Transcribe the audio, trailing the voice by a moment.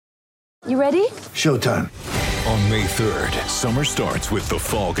You ready? Showtime. On May 3rd, summer starts with The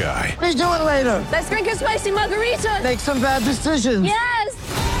Fall Guy. Let's do it later. Let's drink a spicy margarita. Make some bad decisions.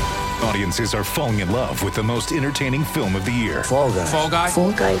 Yes! Audiences are falling in love with the most entertaining film of the year. Fall Guy. Fall Guy?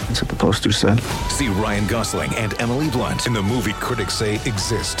 Fall Guy. That's what the poster said. See Ryan Gosling and Emily Blunt in the movie critics say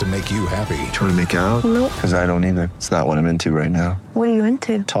exists to make you happy. Trying to make it out? Nope. Because I don't either. It's not what I'm into right now. What are you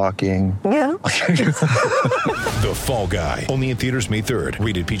into? Talking. Yeah. The Fall Guy. Only in theaters May 3rd.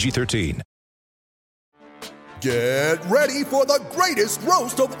 Rated PG-13. Get ready for the greatest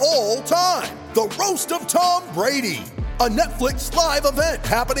roast of all time. The Roast of Tom Brady. A Netflix live event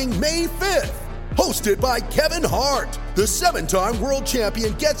happening May 5th. Hosted by Kevin Hart. The 7-time world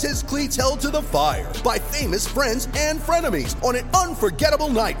champion gets his cleats held to the fire by famous friends and frenemies on an unforgettable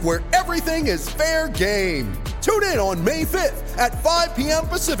night where everything is fair game. Tune in on May 5th at 5 p.m.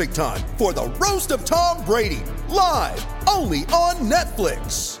 Pacific time for the Roast of Tom Brady. Live only on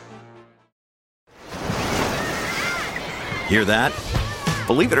Netflix. Hear that?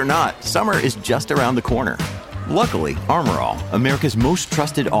 Believe it or not, summer is just around the corner. Luckily, Armor All, America's most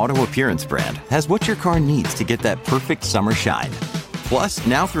trusted auto appearance brand, has what your car needs to get that perfect summer shine. Plus,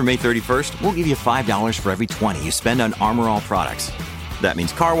 now through May 31st, we'll give you $5 for every $20 you spend on Armor All products. That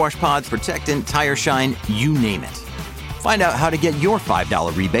means car wash pods, protectant, tire shine, you name it. Find out how to get your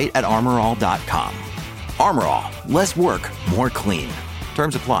 $5 rebate at armorall.com. Armor All, less work, more clean.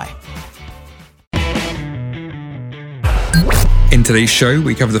 Terms apply. In today's show,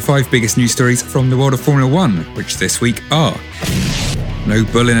 we cover the 5 biggest news stories from the world of Formula One, which this week are: no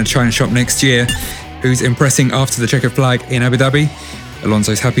bull in a China shop next year, who's impressing after the checkered flag in Abu Dhabi,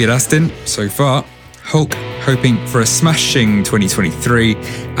 Alonso's happy at Aston so far, Hulk hoping for a smashing 2023,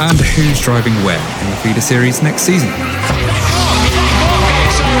 and who's driving where in the feeder series next season.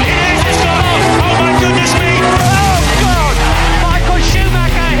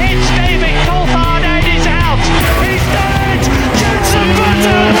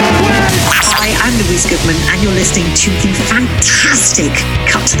 Hi, I'm Louise Goodman, and you're listening to the fantastic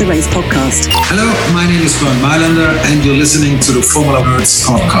Cut to the Race podcast. Hello, my name is Bernd Mailander, and you're listening to the Formula Nerds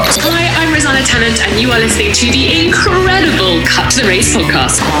podcast. Hi, I'm Rosanna Tennant, and you are listening to the incredible Cut to the Race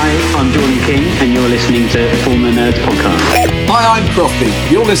podcast. Hi, I'm Jordan King, and you're listening to the Formula Nerds podcast. Hi, I'm Crofty.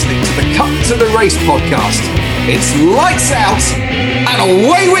 You're listening to the Cut to the Race podcast. It's lights out, and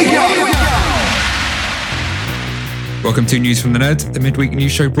away we go! Welcome to News from the Nerds, the midweek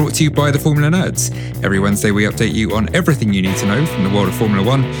news show brought to you by the Formula Nerds. Every Wednesday we update you on everything you need to know from the world of Formula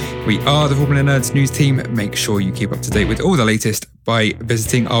One. We are the Formula Nerds news team. Make sure you keep up to date with all the latest by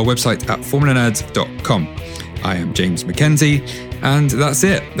visiting our website at formulanerds.com. I am James Mackenzie, and that's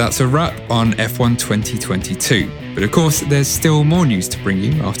it. That's a wrap on F1 2022. But of course, there's still more news to bring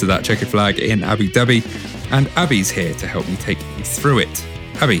you after that checkered flag in Abu Dhabi, and Abby's here to help me take you through it.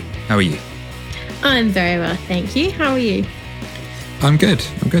 Abby, how are you? I'm very well, thank you. How are you? I'm good,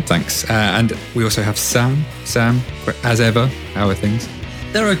 thanks. And we also have Sam. Sam, as ever, how are things?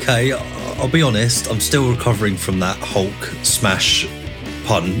 They're okay. I'll be honest, I'm still recovering from that Hulk smash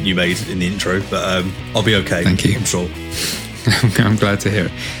pun you made in the intro, but I'll be okay. Thank you. I'm sure. I'm glad to hear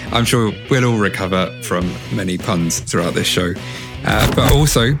it. I'm sure we'll all recover from many puns throughout this show. But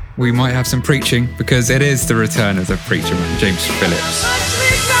also, we might have some preaching, because it is the return of the preacher man, James Phillips.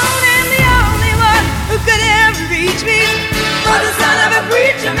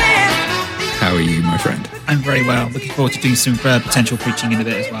 How are you, my friend? I'm very well. Looking forward to doing some potential preaching in a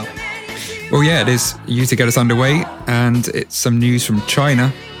bit as well. Well, yeah, it is you to get us underway, and it's some news from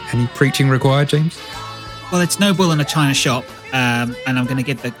China. Any preaching required, James? Well, it's no bull in a China shop, and I'm going to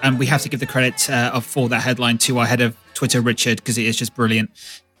give we have to give the credit for that headline to our head of Twitter, Richard, because it is just brilliant.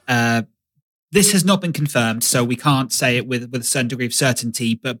 This has not been confirmed, so we can't say it with a certain degree of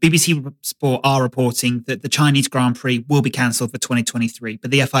certainty, but BBC Sport are reporting that the Chinese Grand Prix will be cancelled for 2023,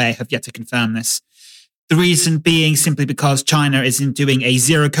 but the FIA have yet to confirm this. The reason being simply because China is doing a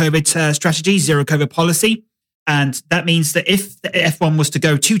zero-COVID strategy, zero-COVID policy, and that means that if the F1 was to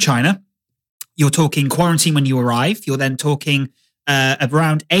go to China, you're talking quarantine when you arrive, you're then talking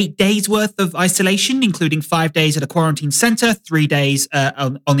around 8 days worth of isolation, including 5 days at a quarantine center, 3 days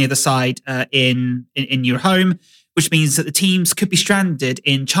on the other side in your home, which means that the teams could be stranded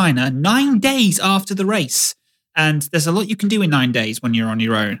in China 9 days after the race. And there's a lot you can do in 9 days when you're on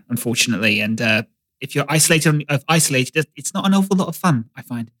your own, unfortunately. And if you're isolated, it's not an awful lot of fun, I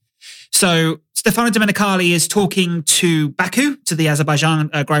find. So Stefano Domenicali is talking to Baku, to the Azerbaijan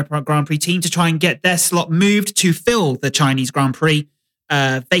Grand Prix team, to try and get their slot moved to fill the Chinese Grand Prix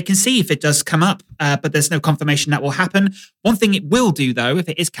vacancy if it does come up, but there's no confirmation that will happen. One thing it will do, though, if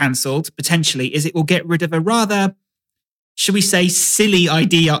it is cancelled, potentially, is it will get rid of a rather should we say, silly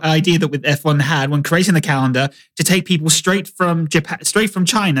idea that with F1 had when creating the calendar to take people straight from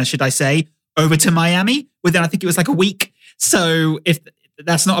China, should I say, over to Miami within, I think it was like a week. So if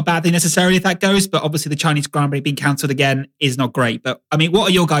that's not a bad thing necessarily if that goes, but obviously the Chinese Grand Prix being cancelled again is not great. But I mean, what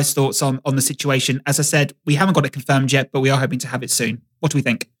are your guys' thoughts on the situation? As I said, we haven't got it confirmed yet, but we are hoping to have it soon. What do we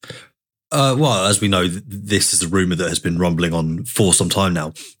think? Well, as we know, this is a rumour that has been rumbling on for some time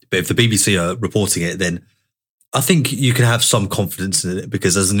now. But if the BBC are reporting it, then I think you can have some confidence in it,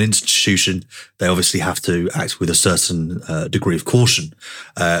 because as an institution, they obviously have to act with a certain degree of caution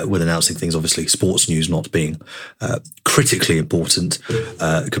when announcing things. Obviously, sports news not being critically important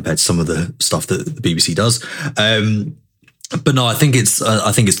compared to some of the stuff that the BBC does. But no, I think it's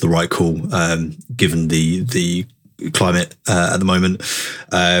the right call given the climate at the moment.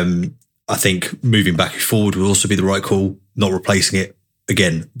 I think moving back and forward will also be the right call. Not replacing it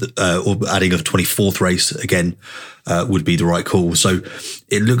again, or adding a 24th race again would be the right call. So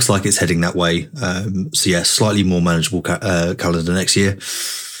it looks like it's heading that way. So yeah, slightly more manageable calendar next year.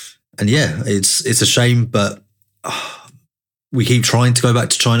 And yeah, it's a shame, but we keep trying to go back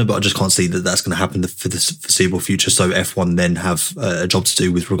to China, but I just can't see that that's going to happen for the foreseeable future. So F1 then have a job to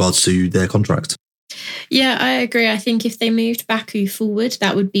do with regards to their contract. Yeah, I agree. I think if they moved Baku forward,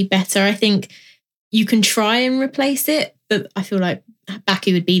 that would be better. I think you can try and replace it, but I feel like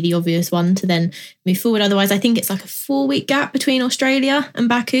Baku would be the obvious one to then move forward. Otherwise, I think it's like a 4-week gap between Australia and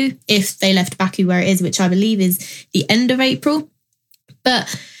Baku if they left Baku where it is, which I believe is the end of April.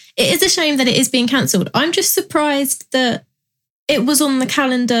 But it is a shame that it is being cancelled. I'm just surprised that it was on the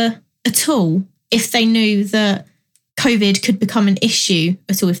calendar at all if they knew that COVID could become an issue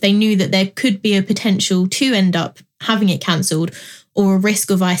at all, if they knew that there could be a potential to end up having it cancelled, or a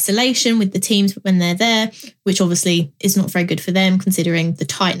risk of isolation with the teams when they're there, which obviously is not very good for them considering the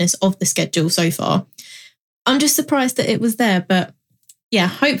tightness of the schedule so far. I'm just surprised that it was there, but yeah,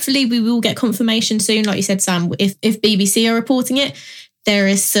 hopefully we will get confirmation soon. Like you said, Sam, if BBC are reporting it, there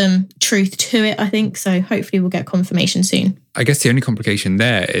is some truth to it, I think. So hopefully we'll get confirmation soon. I guess the only complication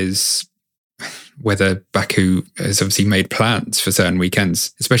there is whether Baku has obviously made plans for certain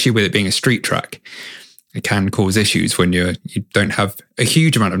weekends, especially with it being a street track. It can cause issues when you don't have a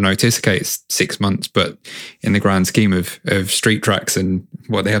huge amount of notice. Okay, it's 6 months, but in the grand scheme of street tracks and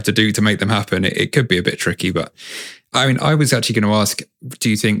what they have to do to make them happen, it could be a bit tricky. But I mean, I was actually going to ask, do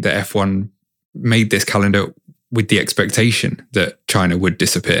you think that F1 made this calendar with the expectation that China would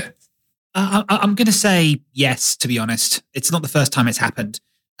disappear? I'm going to say yes, to be honest. It's not the first time it's happened.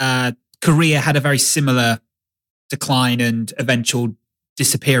 Korea had a very similar decline and eventual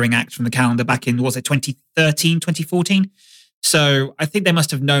disappearing act from the calendar back in, was it 2013, 2014? So I think they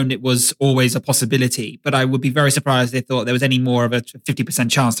must have known it was always a possibility, but I would be very surprised if they thought there was any more of a 50%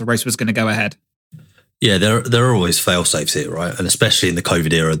 chance the race was going to go ahead. Yeah, there are always fail-safes here, right? And especially in the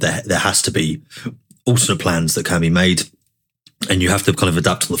COVID era, there has to be alternate plans that can be made, and you have to kind of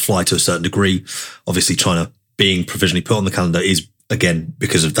adapt on the fly to a certain degree. Obviously, China being provisionally put on the calendar is, again,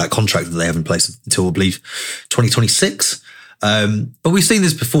 because of that contract that they have in place until, I believe, 2026. But we've seen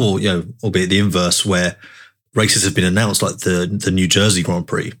this before, albeit the inverse, where races have been announced, like the New Jersey Grand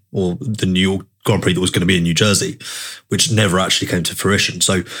Prix or the New York Grand Prix that was going to be in New Jersey, which never actually came to fruition.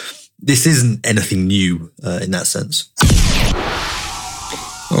 So this isn't anything new in that sense.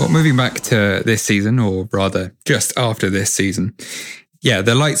 Well, moving back to this season, or rather just after this season. Yeah,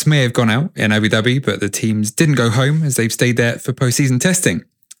 the lights may have gone out in Abu Dhabi, but the teams didn't go home as they've stayed there for postseason testing.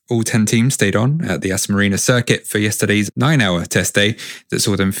 All 10 teams stayed on at the Aston Marina circuit for yesterday's 9-hour test day that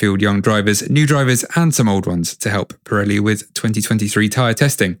saw them field young drivers, new drivers and some old ones to help Pirelli with 2023 tyre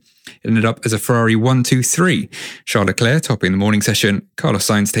testing. It ended up as a Ferrari 1-2-3. Charles Leclerc topping the morning session, Carlos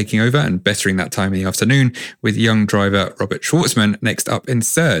Sainz taking over and bettering that time in the afternoon, with young driver Robert Schwartzman next up in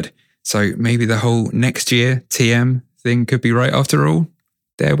third. So maybe the whole next year TM thing could be right after all.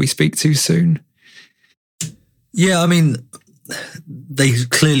 Dare we speak too soon? Yeah, I mean, they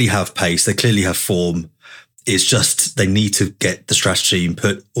clearly have pace. They clearly have form. It's just they need to get the strategy and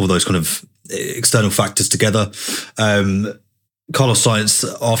put all those kind of external factors together. Carlos Sainz,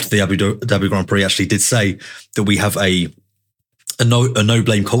 after the Abu Dhabi Grand Prix, actually did say that we have a no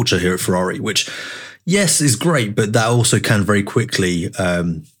blame culture here at Ferrari, which, yes, is great, but that also can very quickly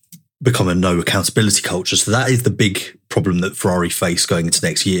become a no accountability culture. So that is the big problem that Ferrari face going into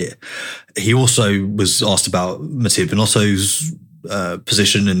next year. He also was asked about Mattia Binotto's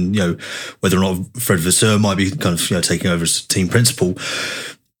position and, whether or not Fred Vasseur might be kind of, taking over as team principal.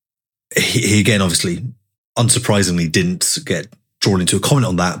 He again, obviously, unsurprisingly, didn't get drawn into a comment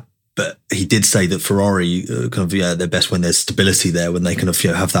on that, but he did say that Ferrari they're best when there's stability there, when they kind of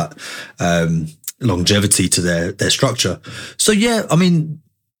have that longevity to their structure. So yeah, I mean,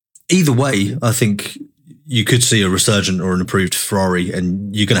 either way, I think you could see a resurgent or an improved Ferrari,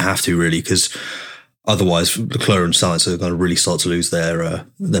 and you're going to have to really, because otherwise Leclerc and Sainz are going to really start to lose their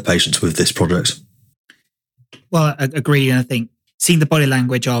patience with this project. Well, I agree. And I think seeing the body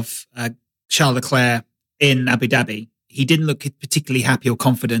language of Charles Leclerc in Abu Dhabi, he didn't look particularly happy or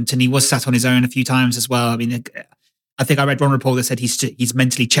confident, and he was sat on his own a few times as well. I mean, I think I read one report that said he's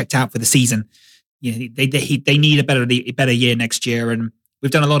mentally checked out for the season. You know, they need a better year next year, and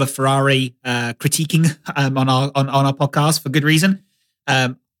we've done a lot of Ferrari critiquing on our podcast for good reason.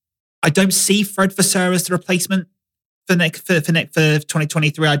 I don't see Fred Vasseur as the replacement for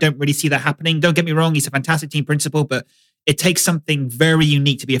 2023. I don't really see that happening. Don't get me wrong; he's a fantastic team principal, but it takes something very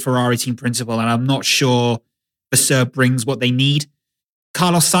unique to be a Ferrari team principal, and I'm not sure Vasseur brings what they need.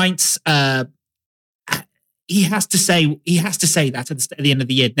 Carlos Sainz, he has to say that at the end of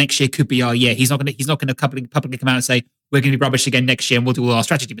the year, next year could be our year. He's not going to publicly come out and say we're going to be rubbish again next year and we'll do all our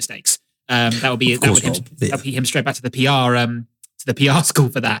strategy mistakes. That would be him straight back to the PR school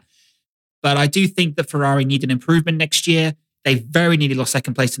for that. But I do think that Ferrari need an improvement next year. They very nearly lost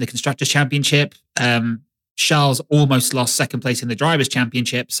second place in the Constructors' Championship. Charles almost lost second place in the Drivers'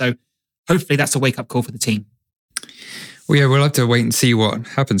 Championship. So hopefully that's a wake-up call for the team. Well, yeah, we'll have to wait and see what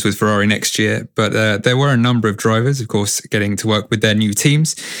happens with Ferrari next year. But there were a number of drivers, of course, getting to work with their new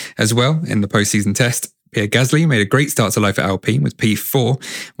teams as well in the postseason test. Pierre Gasly made a great start to life at Alpine with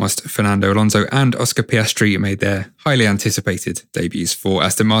P4, whilst Fernando Alonso and Oscar Piastri made their highly anticipated debuts for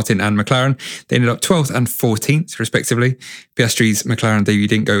Aston Martin and McLaren. They ended up 12th and 14th, respectively. Piastri's McLaren debut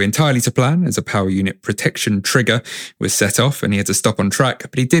didn't go entirely to plan, as a power unit protection trigger was set off and he had to stop on track,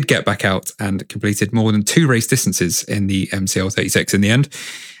 but he did get back out and completed more than 2 race distances in the MCL36 in the end.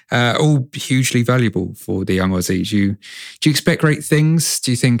 All hugely valuable for the young Aussie. Do you expect great things? Do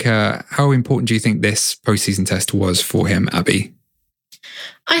you think, how important do you think this postseason test was for him, Abby?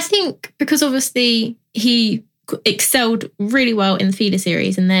 I think because obviously he excelled really well in the feeder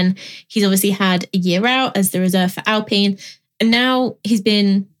series, and then he's obviously had a year out as the reserve for Alpine, and now he's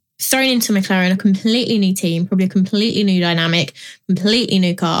been thrown into McLaren, a completely new team, probably a completely new dynamic, completely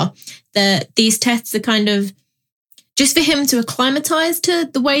new car. These tests are kind of just for him to acclimatise to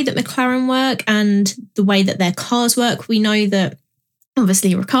the way that McLaren work and the way that their cars work. We know that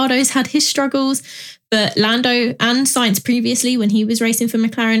obviously Ricciardo's had his struggles, but Lando and Sainz previously, when he was racing for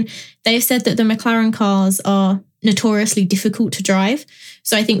McLaren, they've said that the McLaren cars are notoriously difficult to drive.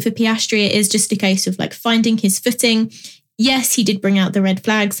 So I think for Piastri, it is just a case of like finding his footing. Yes, he did bring out the red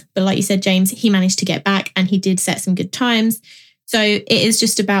flags, but like you said, James, he managed to get back and he did set some good times. So it is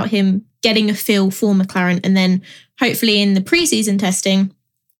just about him getting a feel for McLaren, and then hopefully in the preseason testing,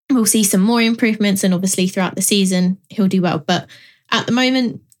 we'll see some more improvements, and obviously throughout the season, he'll do well. But at the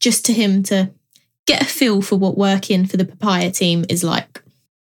moment, just to him to get a feel for what working for the Papaya team is like.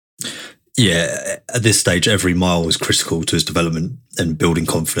 Yeah, at this stage, every mile is critical to his development and building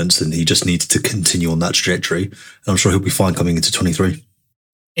confidence, and he just needs to continue on that trajectory. And I'm sure he'll be fine coming into 23.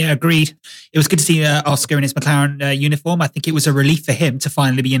 Yeah, agreed. It was good to see Oscar in his McLaren uniform. I think it was a relief for him to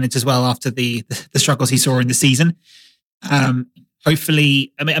finally be in it as well after the struggles he saw in the season.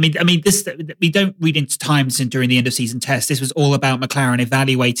 Hopefully, I mean, this we don't read into times during the end of season test. This was all about McLaren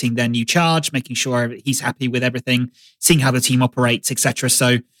evaluating their new charge, making sure he's happy with everything, seeing how the team operates, etc.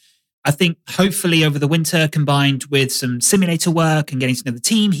 So I think hopefully over the winter, combined with some simulator work and getting to know the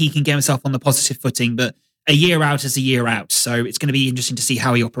team, he can get himself on the positive footing. But a year out is a year out. So it's going to be interesting to see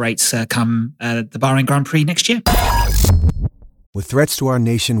how he operates come the Bahrain Grand Prix next year. With threats to our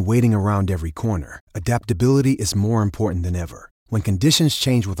nation waiting around every corner, adaptability is more important than ever. When conditions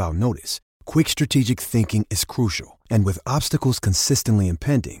change without notice, quick strategic thinking is crucial. And with obstacles consistently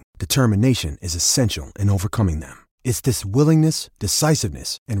impending, determination is essential in overcoming them. It's this willingness,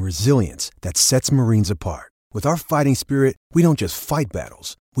 decisiveness, and resilience that sets Marines apart. With our fighting spirit, we don't just fight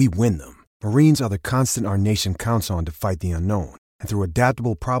battles, we win them. Marines are the constant our nation counts on to fight the unknown. And through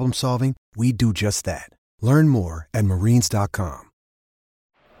adaptable problem solving, we do just that. Learn more at Marines.com.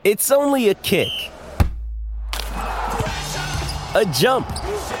 It's only a kick, a jump,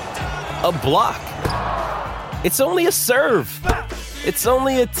 a block. It's only a serve. It's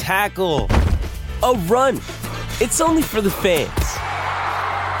only a tackle, a run. It's only for the fans.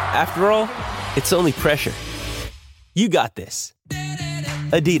 After all, it's only pressure. You got this.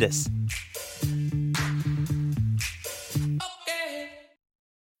 Adidas.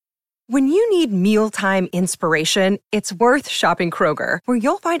 When you need mealtime inspiration, it's worth shopping Kroger, where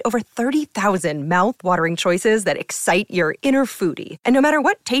you'll find over 30,000 mouth-watering choices that excite your inner foodie. And no matter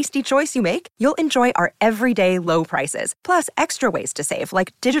what tasty choice you make, you'll enjoy our everyday low prices, plus extra ways to save,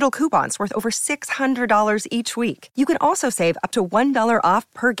 like digital coupons worth over $600 each week. You can also save up to $1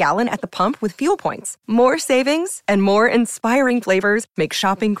 off per gallon at the pump with fuel points. More savings and more inspiring flavors make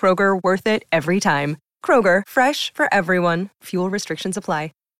shopping Kroger worth it every time. Kroger, fresh for everyone. Fuel restrictions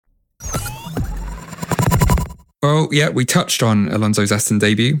apply. Well, yeah, we touched on Alonso's Aston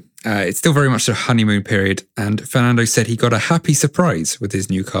debut. It's still very much a honeymoon period, and Fernando said he got a happy surprise with his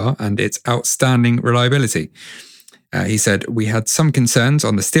new car and its outstanding reliability. He said, "We had some concerns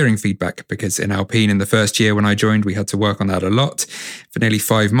on the steering feedback because in Alpine in the first year when I joined, we had to work on that a lot for nearly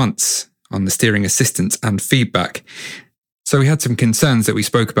 5 months on the steering assistance and feedback. So we had some concerns that we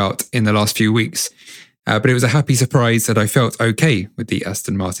spoke about in the last few weeks. But it was a happy surprise that I felt okay with the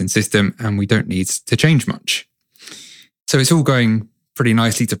Aston Martin system and we don't need to change much." So it's all going pretty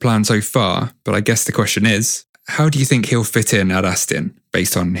nicely to plan so far, but I guess the question is, how do you think he'll fit in at Aston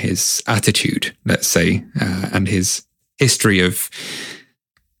based on his attitude, let's say, and his history of,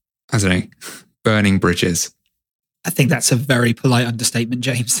 I don't know, burning bridges? I think that's a very polite understatement,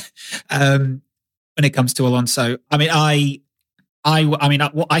 James. When it comes to Alonso, I mean,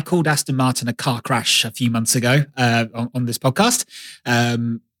 I called Aston Martin a car crash a few months ago on this podcast.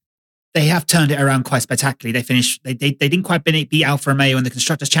 They have turned it around quite spectacularly. They finished. They didn't quite beat Alfa Romeo in the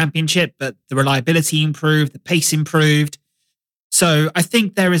Constructors' Championship, but the reliability improved, the pace improved. So I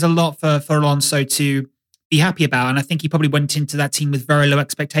think there is a lot for Alonso to be happy about, and I think he probably went into that team with very low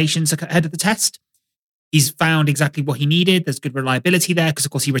expectations ahead of the test. He's found exactly what he needed. There's good reliability there because,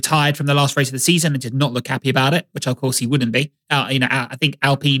 of course, he retired from the last race of the season and did not look happy about it, which, of course, he wouldn't be. I think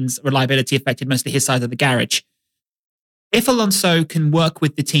Alpine's reliability affected mostly his side of the garage. If Alonso can work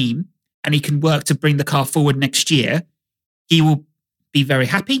with the team and he can work to bring the car forward next year, he will be very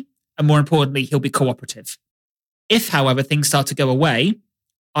happy. And more importantly, he'll be cooperative. If, however, things start to go away,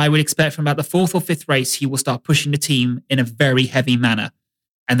 I would expect from about the 4th or 5th race, he will start pushing the team in a very heavy manner.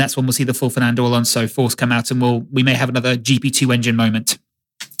 And that's when we'll see the full Fernando Alonso force come out and we may have another GP2 engine moment.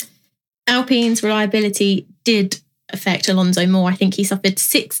 Alpine's reliability did affect Alonso more. I think he suffered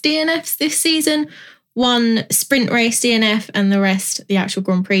 6 DNFs this season, 1 sprint race DNF and the rest, the actual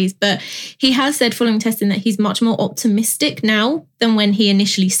Grand Prix. But he has said following testing that he's much more optimistic now than when he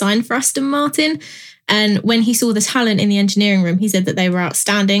initially signed for Aston Martin. And when he saw the talent in the engineering room, he said that they were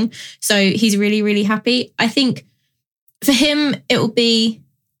outstanding. So he's really, really happy. I think for him, it will be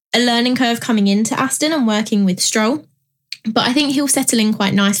a learning curve coming into Aston and working with Stroll. But I think he'll settle in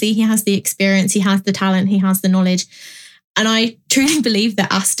quite nicely. He has the experience, he has the talent, he has the knowledge. And I truly believe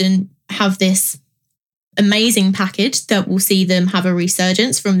that Aston have this amazing package that will see them have a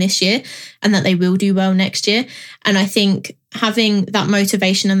resurgence from this year and that they will do well next year. And I think having that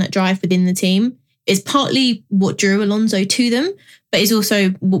motivation and that drive within the team is partly what drew Alonso to them, but is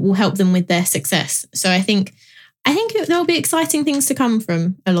also what will help them with their success. So I think there'll be exciting things to come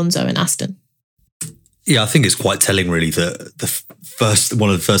from Alonso and Aston. Yeah, I think it's quite telling, really, that one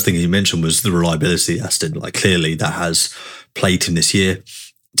of the first things you mentioned was the reliability at Aston. Like, clearly that has plagued him this year.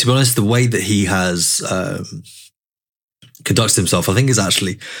 To be honest, the way that he has conducted himself, I think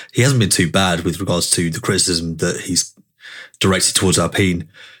he hasn't been too bad with regards to the criticism that he's directed towards Alpine.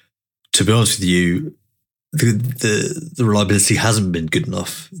 To be honest with you, the reliability hasn't been good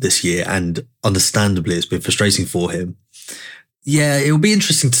enough this year, and understandably it's been frustrating for him. Yeah, it will be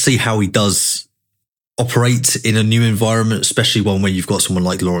interesting to see how he does operate in a new environment, especially one where you've got someone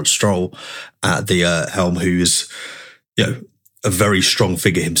like Lawrence Stroll at the helm, who is, a very strong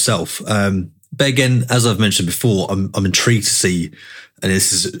figure himself. But again, as I've mentioned before, I'm intrigued to see, and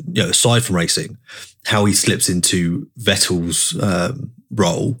this is aside from racing, how he slips into Vettel's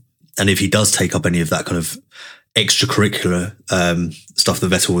role. And if he does take up any of that kind of extracurricular stuff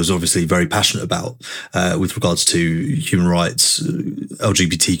that Vettel was obviously very passionate about with regards to human rights,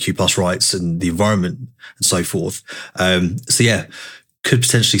 LGBTQ plus rights and the environment and so forth. So yeah, could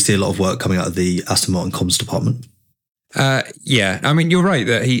potentially see a lot of work coming out of the Aston Martin comms department. Yeah, I mean, you're right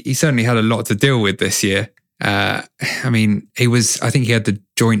that he certainly had a lot to deal with this year. I think he had the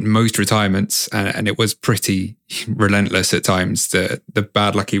joint most retirements and it was pretty relentless at times, the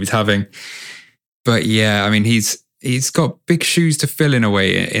bad luck he was having. But yeah, I mean, he's got big shoes to fill in a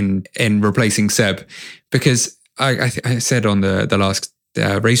way in replacing Seb, because I said on the last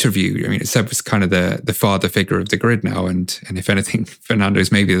race review, I mean, Seb was kind of the father figure of the grid now. And if anything,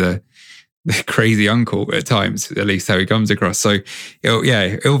 Fernando's maybe the crazy uncle at times, at least how he comes across. So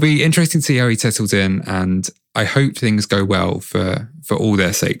it'll be interesting to see how he settles in, and I hope things go well for all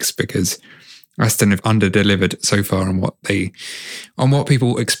their sakes, because Aston have under-delivered so far on what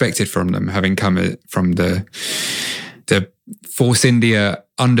people expected from them, having come from the Force India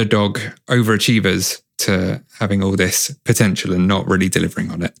underdog overachievers to having all this potential and not really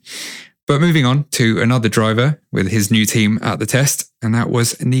delivering on it. But moving on to another driver with his new team at the test, and that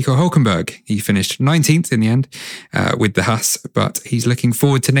was Nico Hülkenberg. He finished 19th in the end with the Haas, but he's looking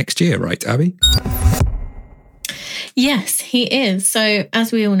forward to next year, right, Abby? Yes, he is. So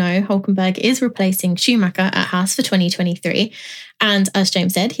as we all know, Hülkenberg is replacing Schumacher at Haas for 2023. And as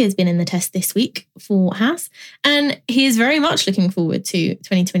James said, he has been in the test this week for Haas. And he is very much looking forward to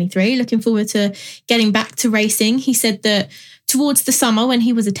 2023, looking forward to getting back to racing. He said that towards the summer, when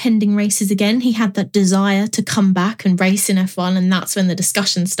he was attending races again, he had that desire to come back and race in F1. And that's when the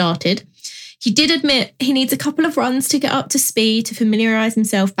discussion started. He did admit he needs a couple of runs to get up to speed, to familiarise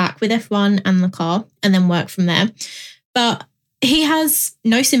himself back with F1 and the car, and then work from there. But he has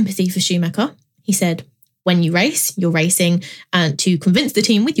no sympathy for Schumacher. He said, when you race, you're racing and to convince the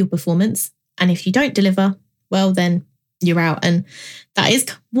team with your performance. And if you don't deliver, well, then you're out. And that is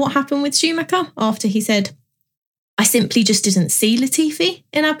what happened with Schumacher after he said, I simply just didn't see Latifi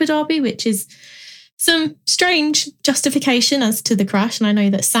in Abu Dhabi, which is some strange justification as to the crash. And I know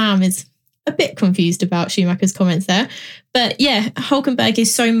that Sam is a bit confused about Schumacher's comments there. But yeah, Hülkenberg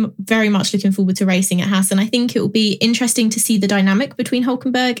is so very much looking forward to racing at Haas. And I think it will be interesting to see the dynamic between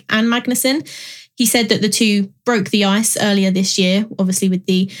Hülkenberg and Magnussen. He said that the two broke the ice earlier this year, obviously with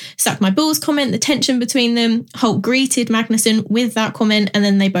the suck my balls comment, the tension between them. Hulk greeted Magnussen with that comment, and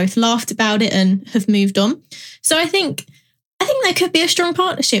then they both laughed about it and have moved on. So I think there could be a strong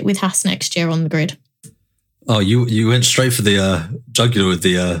partnership with Haas next year on the grid. Oh, you went straight for the jugular with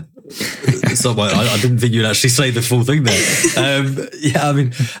the... I didn't think you'd actually say the full thing there.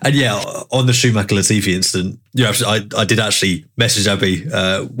 On the Schumacher Latifi incident, I did actually message Abby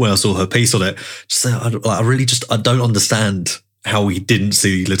when I saw her piece on it. Just saying, I don't understand how he didn't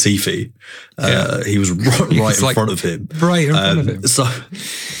see Latifi. He was right in front of him. Right in front of him. So,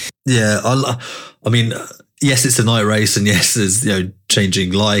 yeah, I mean, yes, it's a night race, and yes, there's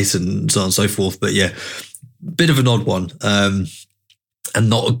changing light and so on and so forth. But yeah, bit of an odd one. And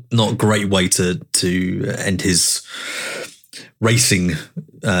not a great way to end his racing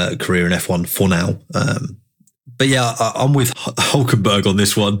career in F1 for now. But yeah, I'm with Hülkenberg on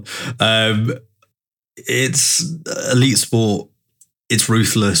this one. It's elite sport. It's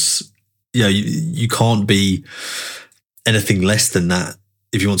ruthless. You can't be anything less than that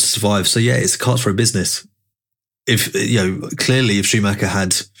if you want to survive. So yeah, it's a cutthroat business. If clearly if Schumacher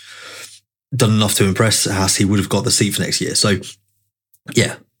had done enough to impress Haas, he would have got the seat for next year. So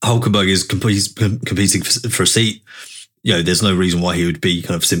yeah, Hülkenberg is competing for a seat. There's no reason why he would be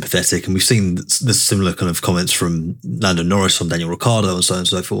kind of sympathetic. And we've seen the similar kind of comments from Lando Norris on Daniel Ricciardo and so on and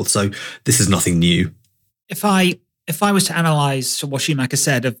so forth. So this is nothing new. If I was to analyse what Schumacher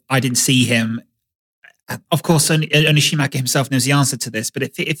said, I didn't see him. Of course, only Schumacher himself knows the answer to this, but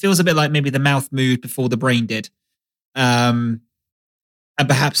it feels a bit like maybe the mouth moved before the brain did. And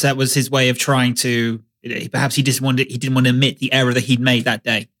perhaps that was his way of trying to... Perhaps he didn't want to admit the error that he'd made that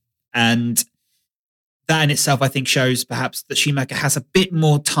day. And that in itself, I think, shows perhaps that Schumacher has a bit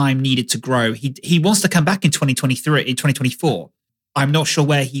more time needed to grow. He wants to come back in 2024. I'm not sure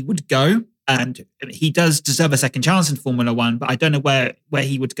where he would go. And he does deserve a second chance in Formula One, but I don't know where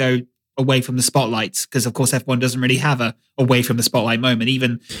he would go away from the spotlights, because, of course, F1 doesn't really have a away from the spotlight moment.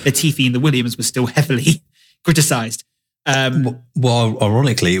 Even Latifi and the Williams was still heavily criticised. Well,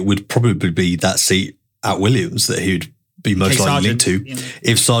 ironically, it would probably be that seat at Williams that he would be most likely linked to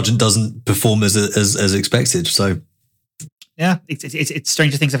if Sargent doesn't perform as expected. So, yeah, it's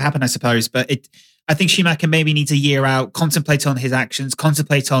stranger things have happened, I suppose. But I think Schumacher maybe needs a year out, contemplate on his actions,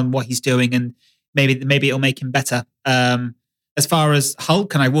 contemplate on what he's doing, and maybe it'll make him better. As far as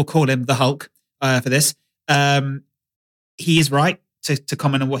Hulk, and I will call him the Hulk for this, he is right to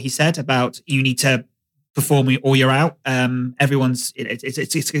comment on what he said about you need to perform or you're out.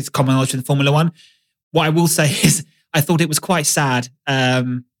 It's common knowledge in Formula One. What I will say is I thought it was quite sad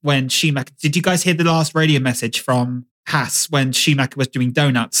when Schumacher... Did you guys hear the last radio message from Haas when Schumacher was doing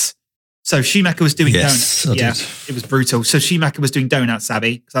donuts? So Schumacher was doing donuts. Yeah, it was brutal. So Schumacher was doing donuts,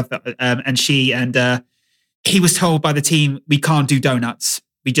 Abby, and he was told by the team, we can't do donuts.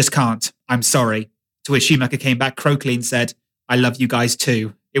 We just can't. I'm sorry. To which Schumacher came back croakily and said, I love you guys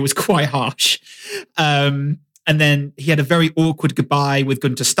too. It was quite harsh. And then he had a very awkward goodbye with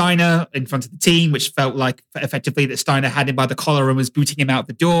Gunther Steiner in front of the team, which felt like effectively that Steiner had him by the collar and was booting him out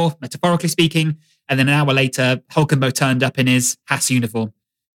the door, metaphorically speaking. And then an hour later, Hulkenberg turned up in his Haas uniform,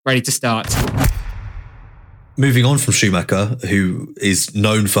 ready to start. Moving on from Schumacher, who is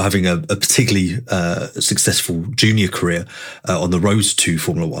known for having a particularly successful junior career on the road to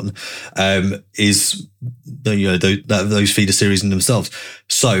Formula One, is those feeder series in themselves.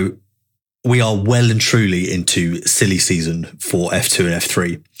 So we are well and truly into silly season for F2 and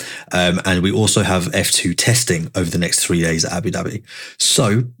F3. And we also have F2 testing over the next 3 days at Abu Dhabi.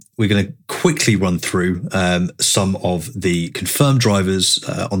 So we're going to quickly run through some of the confirmed drivers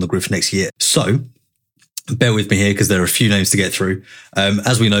on the grid for next year. So bear with me here because there are a few names to get through.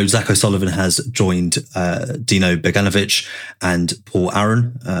 As we know, Zach O'Sullivan has joined Dino Beganovic and Paul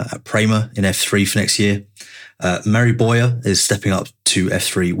Aaron at Prema in F3 for next year. Mary Boyer is stepping up to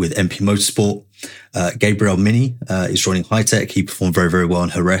F3 with MP Motorsport. Gabriel Mini is joining Hitech. He performed very, very well in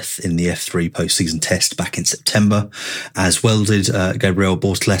Jerez in the F3 postseason test back in September, as well did Gabriel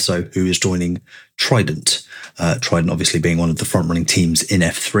Bortolesso, who is joining Trident. Trident obviously being one of the front-running teams in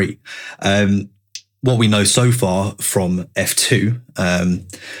F3. What we know so far from F2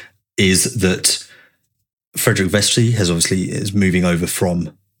 is that Frederick Vesti is moving over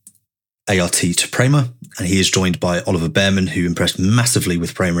from ART to Prema, and he is joined by Oliver Behrman, who impressed massively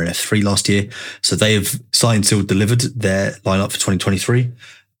with Prema in F3 last year. So they have signed, sealed, delivered their lineup for 2023,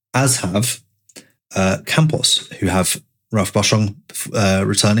 as have Campos, who have Ralph Boschung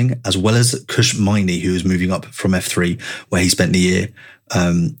returning, as well as Kush Maini, who is moving up from F3, where he spent the year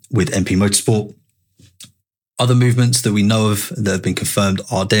with MP Motorsport. Other movements that we know of that have been confirmed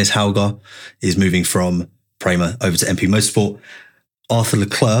are Dennis Hauger is moving from Prema over to MP Motorsport. Arthur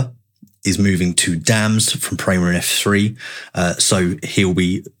Leclerc is moving to Dams from Prema in F3. So he'll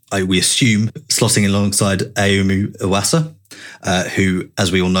be, we assume, slotting alongside Ayumu Iwasa, who,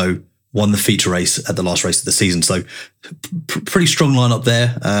 as we all know, won the feature race at the last race of the season. So pretty strong lineup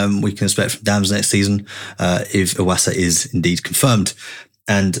there. We can expect from Dams next season if Iwasa is indeed confirmed.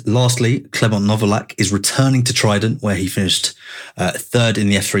 And lastly, Clement Novalak is returning to Trident, where he finished third in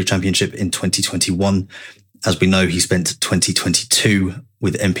the F3 Championship in 2021. As we know, he spent 2022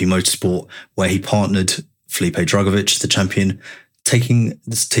 with MP Motorsport, where he partnered Felipe Drugovich, the champion, taking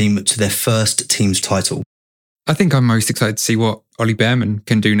this team to their first team's title. I think I'm most excited to see what Ollie Behrman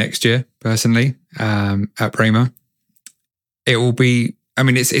can do next year, personally, at Prema. It will be, I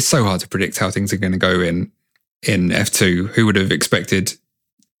mean, it's so hard to predict how things are going to go in F2. Who would have expected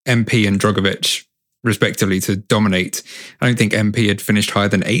MP and Drugovich, respectively, to dominate? I don't think MP had finished higher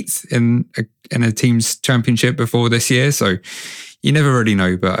than 8th in a team's championship before this year, so you never really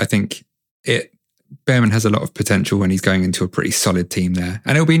know. But I think Behrman has a lot of potential when he's going into a pretty solid team there,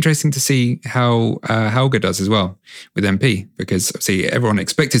 and it'll be interesting to see how Hauger does as well with MP, because obviously everyone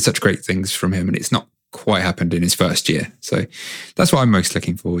expected such great things from him, and it's not quite happened in his first year. So that's what I'm most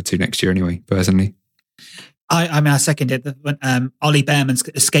looking forward to next year, anyway, personally. I second it. Ollie Behrman's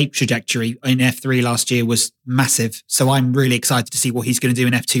escape trajectory in F3 last year was massive. So I'm really excited to see what he's going to do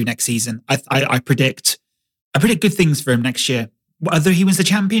in F2 next season. I predict good things for him next year. Whether he wins the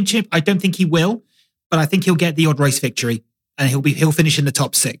championship, I don't think he will, but I think he'll get the odd race victory and he'll finish in the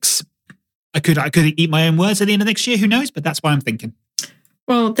top 6. I could eat my own words at the end of next year. Who knows? But that's what I'm thinking.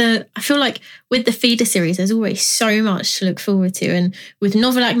 Well, I feel like with the feeder series, there's always so much to look forward to. And with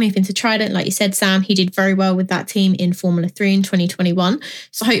Novalak moving to Trident, like you said, Sam, he did very well with that team in Formula 3 in 2021.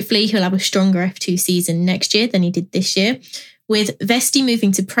 So hopefully he'll have a stronger F2 season next year than he did this year. With Vesti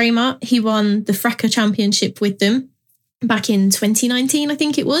moving to Prema, he won the FRECA Championship with them back in 2019, I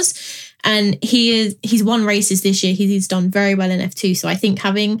think it was. And he's won races this year. He's done very well in F2. So I think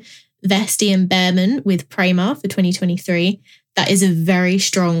having Vesti and Behrman with Prema for 2023, that is a very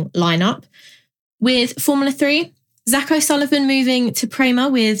strong lineup. With Formula 3, Zach O'Sullivan moving to Prema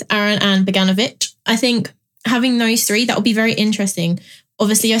with Aaron and Beganovic. I think having those three, that will be very interesting.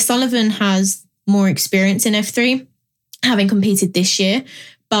 Obviously, O'Sullivan has more experience in F3, having competed this year,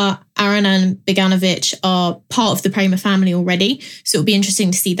 but Aaron and Beganovic are part of the Prema family already. So it'll be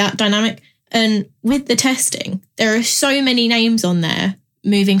interesting to see that dynamic. And with the testing, there are so many names on there,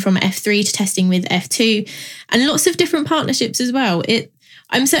 moving from F3 to testing with F2, and lots of different partnerships as well.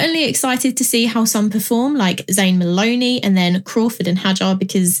 I'm certainly excited to see how some perform, like Zane Maloney and then Crawford and Hadjar,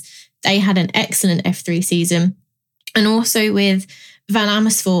 because they had an excellent F3 season. And also with Van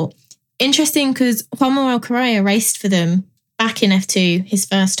Amersfoort, interesting because Juan Manuel Correa raced for them back in F2, his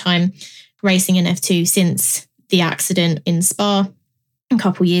first time racing in F2 since the accident in Spa a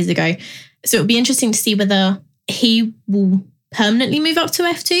couple years ago. So it'll be interesting to see whether he will permanently move up to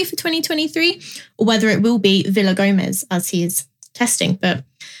F2 for 2023, or whether it will be Villa Gomez as he is testing. But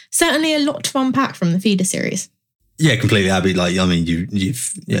certainly a lot to unpack from the feeder series. Yeah, completely, Abby. Like, I mean,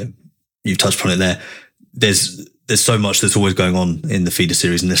 you've touched upon it there. There's so much that's always going on in the feeder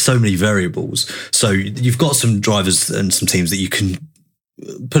series, and there's so many variables. So you've got some drivers and some teams that you can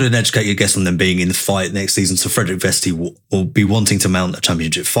put an educated guess on them being in the fight next season. So Frederick Vesti will be wanting to mount a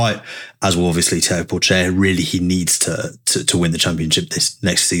championship fight, as will obviously Théo Pourchaire. Really, he needs to win the championship this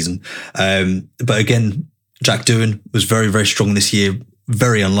next season. But again, Jack Doohan was very, very strong this year.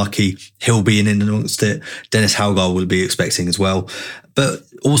 Very unlucky. He'll be in amongst it. Dennis Hauger will be expecting as well. But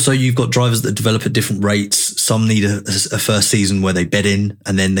also you've got drivers that develop at different rates. Some need a first season where they bed in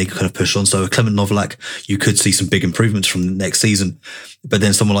and then they kind of push on. So a Clement Novalak, you could see some big improvements from the next season. But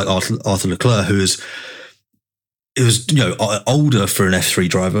then someone like Arthur Leclerc, who was older for an F3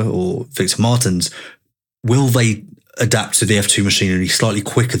 driver, or Victor Martins, will they adapt to the F2 machinery slightly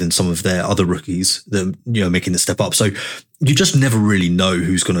quicker than some of their other rookies that, making the step up? So you just never really know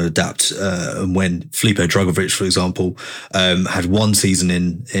who's going to adapt. And when Felipe Drugovich, for example, had one season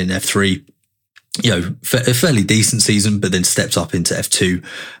in F3, a fairly decent season, but then stepped up into F2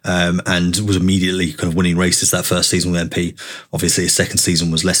 and was immediately kind of winning races that first season with MP. Obviously, his second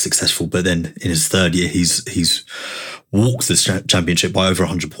season was less successful, but then in his third year, he's walked this championship by over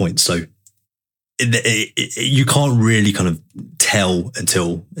 100 points. So you can't really kind of tell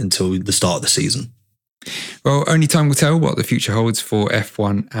until the start of the season. Well, only time will tell what the future holds for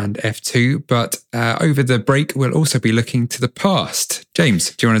F1 and F2, but over the break, we'll also be looking to the past.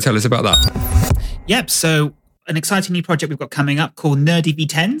 James, do you want to tell us about that? Yep, so an exciting new project we've got coming up called Nerdy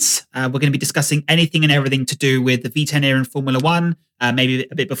V10s. We're going to be discussing anything and everything to do with the V10 era in Formula One, maybe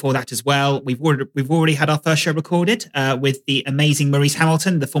a bit before that as well. We've already had our first show recorded with the amazing Maurice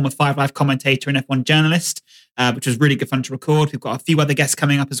Hamilton, the former 5 Live commentator and F1 journalist, which was really good fun to record. We've got a few other guests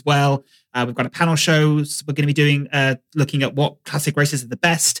coming up as well. We've got a panel shows we're going to be doing, looking at what classic races are the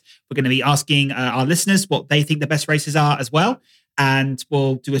best. We're going to be asking our listeners what they think the best races are as well. And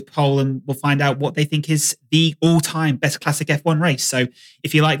we'll do a poll and we'll find out what they think is the all-time best classic F1 race. So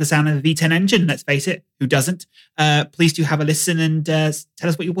if you like the sound of the V10 engine, let's face it, who doesn't? Please do have a listen and tell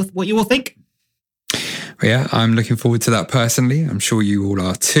us what you all think. Yeah, I'm looking forward to that personally. I'm sure you all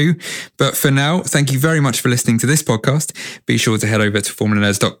are too. But for now, thank you very much for listening to this podcast. Be sure to head over to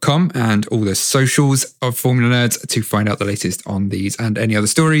formulanerds.com and all the socials of Formula Nerds to find out the latest on these and any other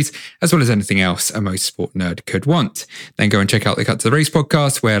stories, as well as anything else a motorsport nerd could want. Then go and check out the Cut to the Race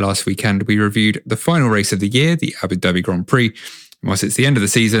podcast, where last weekend we reviewed the final race of the year, the Abu Dhabi Grand Prix. And whilst it's the end of the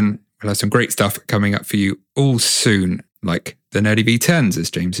season, we'll have some great stuff coming up for you all soon, like the Nerdy V10s, as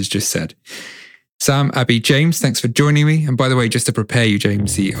James has just said. Sam, Abby, James, thanks for joining me. And by the way, just to prepare you,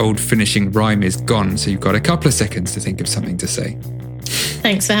 James, the old finishing rhyme is gone, so you've got a couple of seconds to think of something to say.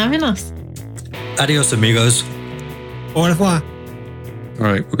 Thanks for having us. Adios, amigos. Au revoir. All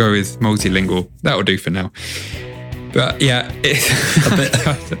right, we'll go with multilingual. That'll do for now. But yeah,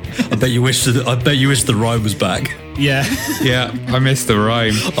 I bet you wish the rhyme was back. Yeah. Yeah, I missed the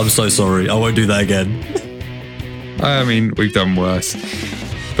rhyme. I'm so sorry. I won't do that again. I mean, we've done worse.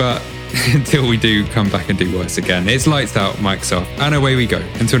 But until we do come back and do worse again, it's lights out, mics off, and away we go.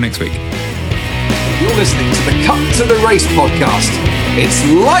 Until next week. You're listening to the Cut to the Race podcast. It's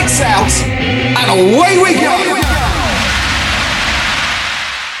lights out and away we go.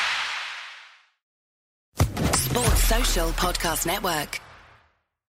 Sports Social Podcast Network.